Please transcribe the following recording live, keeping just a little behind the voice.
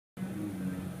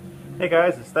Hey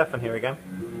guys, it's Stefan here again.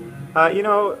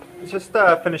 Just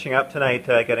finishing up tonight,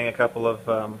 getting a couple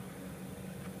of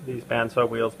these bandsaw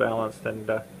wheels balanced, and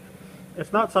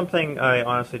it's not something I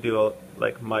honestly do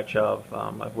like much of.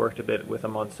 I've worked a bit with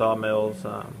them on sawmills,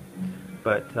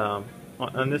 but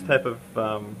on this type of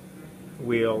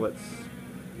wheel,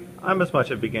 I'm as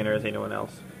much a beginner as anyone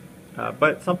else.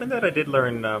 But something that I did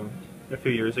learn a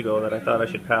few years ago that I thought I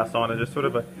should pass on is just sort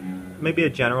of maybe a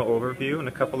general overview and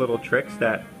a couple little tricks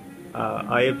that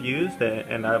I have used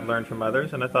and I've learned from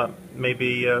others, and I thought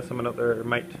maybe someone out there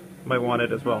might want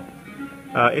it as well.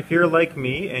 If you're like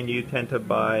me and you tend to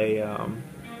buy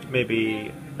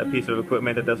maybe a piece of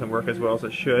equipment that doesn't work as well as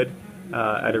it should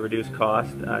at a reduced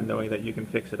cost, knowing that you can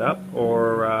fix it up,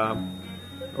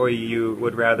 or you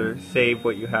would rather save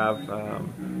what you have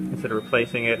instead of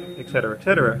replacing it,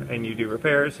 etc., and you do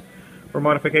repairs or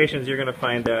modifications, you're going to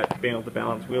find that being able to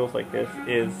balance wheels like this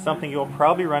is something you'll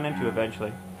probably run into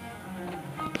eventually.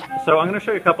 So I'm going to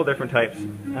show you a couple different types.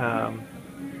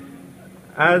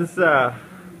 As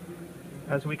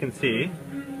we can see,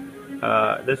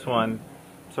 this one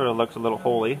sort of looks a little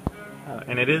holy,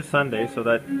 and it is Sunday, so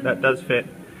that does fit.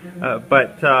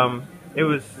 But it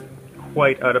was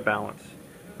quite out of balance.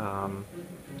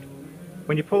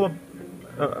 When you pull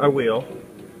a wheel,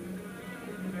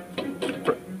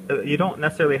 you don't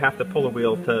necessarily have to pull a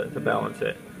wheel to balance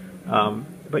it,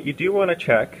 but you do want to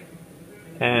check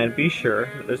and be sure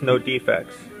that there's no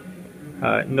defects,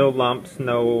 no lumps,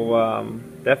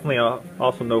 definitely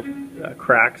also no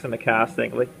cracks in the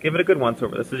casting. Like, give it a good once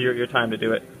over. This is your time to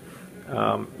do it.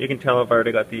 You can tell I've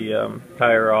already got the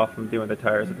tire off. I'm doing the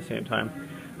tires at the same time.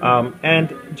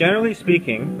 And generally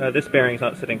speaking, this bearing's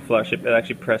not sitting flush. It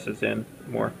actually presses in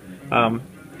more.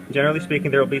 Generally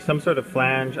speaking, there will be some sort of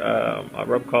flange, a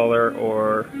rub collar,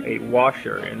 or a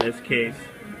washer. In this case,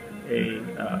 a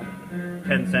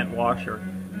 10-cent washer.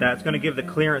 That's going to give the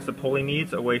clearance the pulley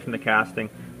needs away from the casting,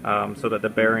 so that the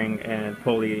bearing and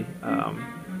pulley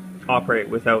operate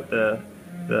without the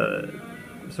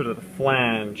sort of the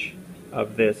flange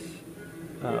of this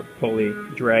pulley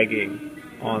dragging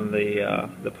on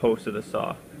the post of the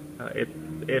saw,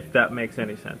 if that makes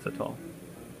any sense at all.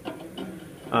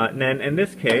 And then in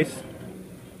this case,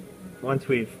 once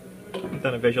we've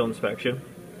done a visual inspection,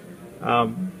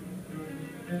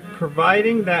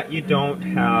 providing that you don't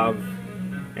have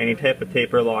any type of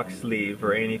taper lock sleeve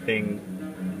or anything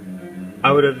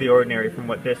out of the ordinary from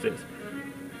what this is,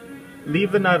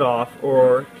 leave the nut off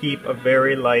or keep a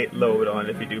very light load on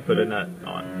if you do put a nut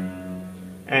on.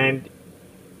 And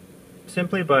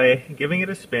simply by giving it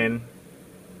a spin,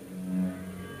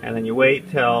 and then you wait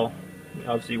till,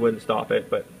 obviously you wouldn't stop it,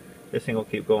 but this thing will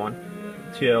keep going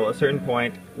till a certain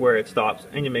point where it stops,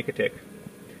 and you make a tick.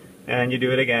 And you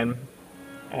do it again,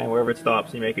 and wherever it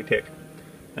stops, you make a tick.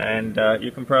 And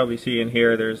you can probably see in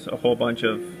here there's a whole bunch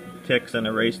of ticks and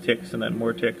erase ticks, and then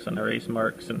more ticks and erase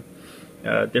marks, and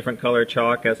different color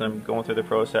chalk as I'm going through the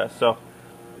process. So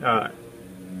at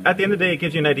the end of the day, it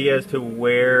gives you an idea as to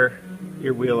where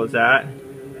your wheel is at,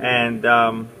 and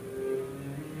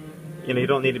you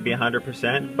don't need to be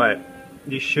 100%, but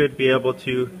you should be able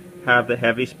to have the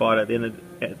heavy spot at the end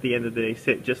of the day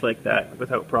sit just like that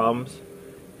without problems,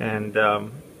 and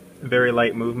very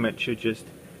light movement should just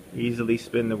easily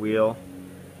spin the wheel,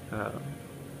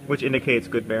 which indicates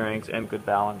good bearings and good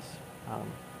balance.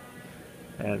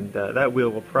 And that wheel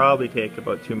will probably take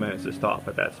about 2 minutes to stop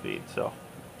at that speed, so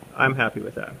I'm happy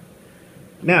with that.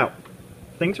 Now,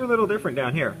 things are a little different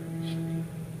down here.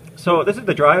 So this is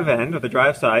the drive end, or the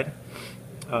drive side,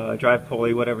 drive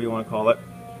pulley, whatever you want to call it,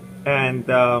 and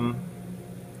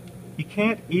you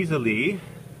can't easily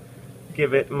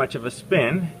give it much of a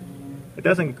spin. It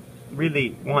doesn't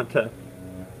really want to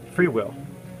freewheel.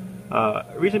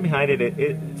 Reason behind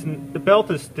it, the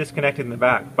belt is disconnected in the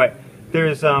back, but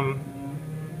there's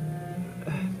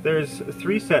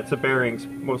 3 sets of bearings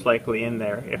most likely in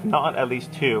there, if not at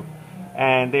least 2,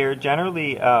 and they're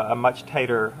generally a much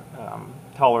tighter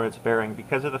tolerance bearing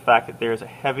because of the fact that there's a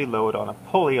heavy load on a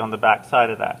pulley on the back side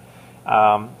of that,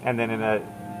 and then in a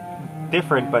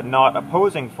different but not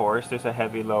opposing force, there's a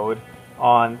heavy load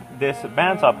on this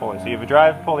bandsaw pulley. So you have a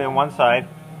drive pulley on one side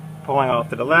pulling off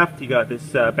to the left, you got this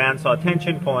bandsaw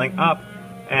tension pulling up,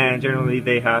 and generally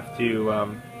they have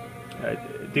to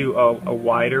do a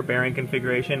wider bearing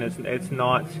configuration. It's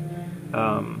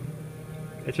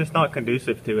just not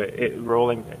conducive to it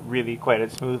rolling really quite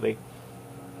as smoothly.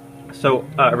 So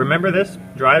remember this: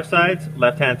 drive sides,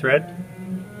 left-hand thread,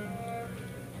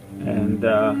 and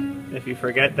if you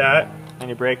forget that and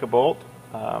you break a bolt,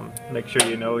 make sure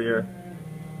you know your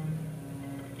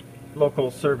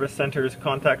local service center's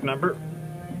contact number.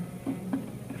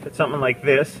 If it's something like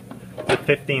this,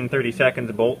 15-30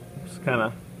 seconds bolt. It's kind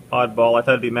of oddball. I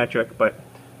thought it'd be metric, but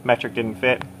metric didn't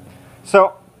fit.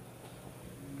 So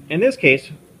in this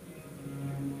case,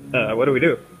 what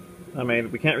do? I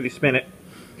mean, we can't really spin it.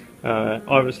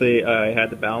 Obviously, I had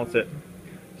to balance it.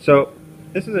 So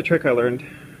this is a trick I learned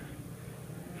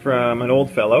from an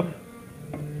old fellow.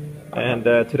 And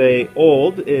today,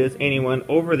 old is anyone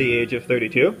over the age of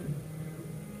 32.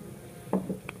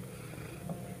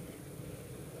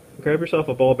 Grab yourself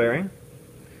a ball bearing.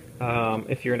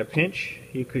 If you're in a pinch,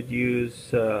 you could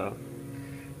use end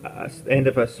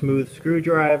of a smooth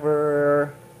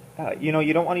screwdriver. You know,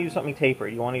 you don't want to use something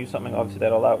tapered. You want to use something obviously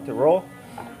that'll allow it to roll.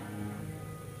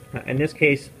 In this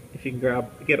case, if you can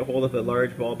get a hold of a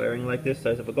large ball bearing like this,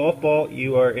 size of a golf ball,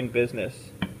 you are in business.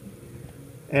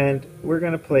 And we're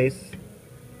going to place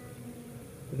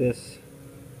this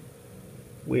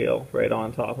wheel right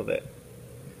on top of it.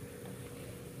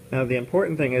 Now the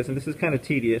important thing is, and this is kind of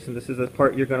tedious, and this is the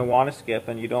part you're going to want to skip,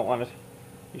 and you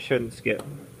shouldn't skip,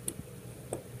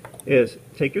 is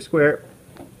take your square,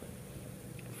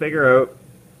 figure out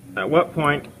at what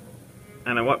point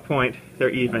and at what point they're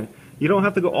even. You don't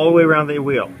have to go all the way around the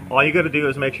wheel. All you got to do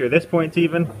is make sure this point's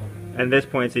even and this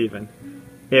point's even.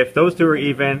 If those two are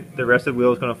even, the rest of the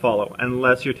wheel is going to follow,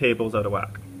 unless your table's out of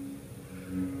whack.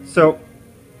 So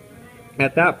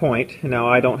at that point, now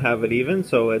I don't have it even,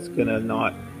 so it's going to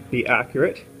not be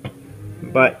accurate.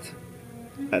 But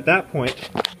at that point,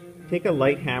 take a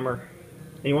light hammer.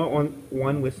 And you want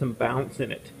one with some bounce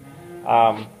in it.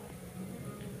 A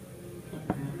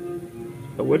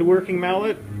woodworking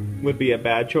mallet would be a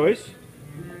bad choice.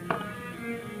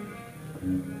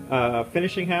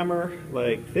 Finishing hammer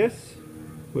like this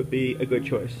would be a good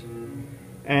choice.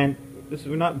 And this,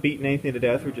 we're not beating anything to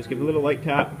death, we're just giving a little light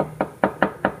tap.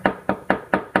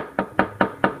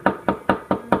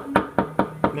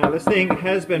 Now this thing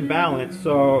has been balanced,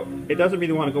 so it doesn't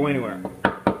really want to go anywhere.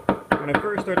 When I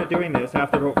first started doing this,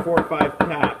 after about 4 or 5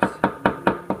 taps,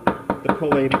 the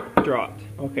pulley dropped.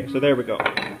 Okay, so there we go.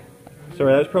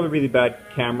 Sorry, that was probably really bad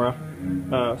camera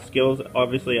skills.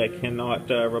 Obviously I cannot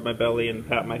rub my belly and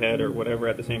pat my head or whatever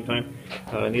at the same time.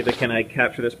 Neither can I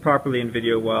capture this properly in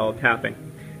video while tapping.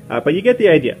 But you get the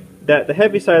idea, that the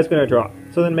heavy side is going to drop.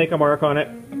 So then make a mark on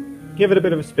it, give it a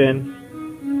bit of a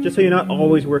spin, just so you're not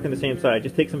always working the same side.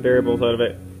 Just take some variables out of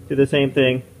it, do the same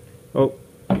thing. Oh,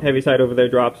 heavy side over there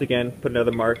drops again, put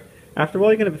another mark. After a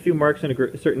while, you're going to have a few marks in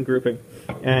a certain grouping,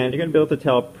 and you're going to be able to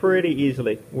tell pretty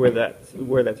easily where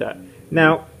that's at.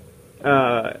 Now,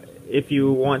 if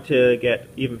you want to get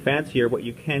even fancier, what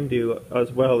you can do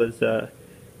as well is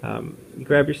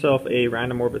grab yourself a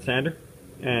random orbit sander,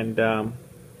 and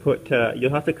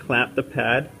you'll have to clamp the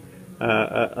pad,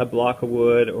 a block of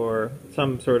wood or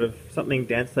something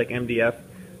dense like MDF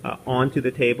onto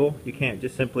the table. You can't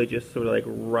just simply sort of like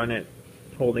run it,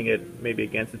 holding it maybe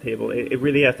against the table. It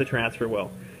really has to transfer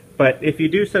well. But if you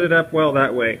do set it up well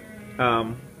that way,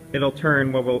 it'll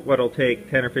turn what'll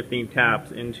take 10 or 15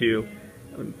 taps into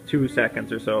 2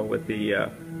 seconds or so with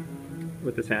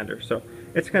the sander. So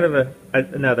it's kind of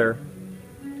another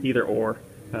either or.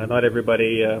 Not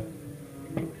everybody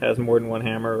has more than one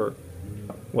hammer or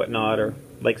whatnot, or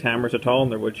likes hammers at all in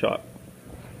their wood shop.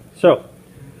 So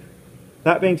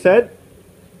that being said,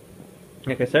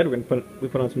 like I said, we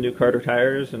put on some new Carter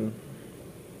tires, and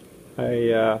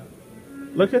I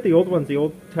looked at the old ones. The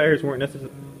old tires weren't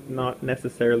not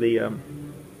necessarily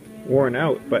worn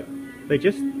out, but they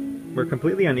just were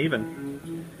completely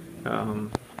uneven.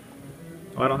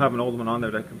 I don't have an old one on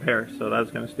there to compare, so that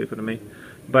was kind of stupid of me.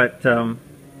 But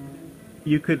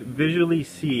you could visually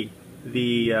see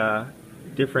the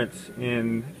difference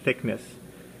in thickness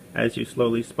as you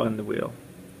slowly spun the wheel.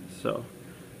 So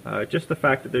just the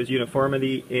fact that there's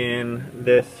uniformity in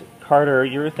this Carter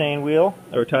urethane wheel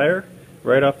or tire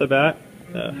right off the bat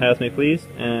has me pleased,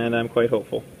 and I'm quite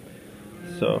hopeful.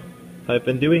 So I've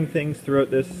been doing things throughout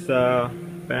this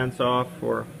bandsaw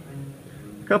for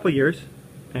a couple years,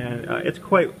 and it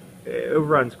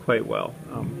runs quite well.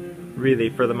 Really,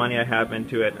 for the money I have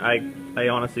into it, I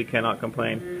honestly cannot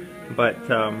complain. But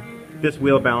this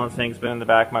wheel balancing's been in the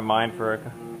back of my mind for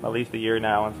at least a year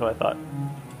now, and so I thought,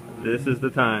 this is the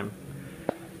time.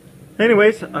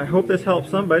 Anyways, I hope this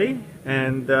helps somebody,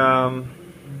 and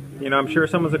you know, I'm sure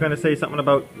someone's going to say something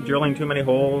about drilling too many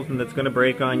holes and it's going to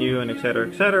break on you, and etc.,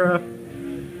 etc.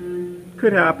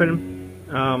 Could happen.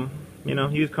 You know,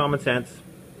 use common sense.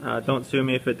 Don't sue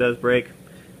me if it does break.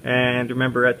 And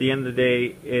remember, at the end of the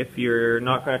day, if you're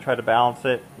not going to try to balance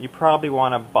it, you probably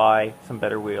want to buy some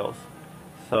better wheels.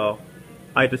 So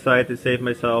I decided to save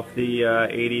myself the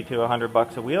 80 to 100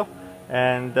 bucks a wheel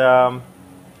and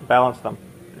balance them.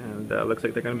 And looks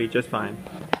like they're going to be just fine.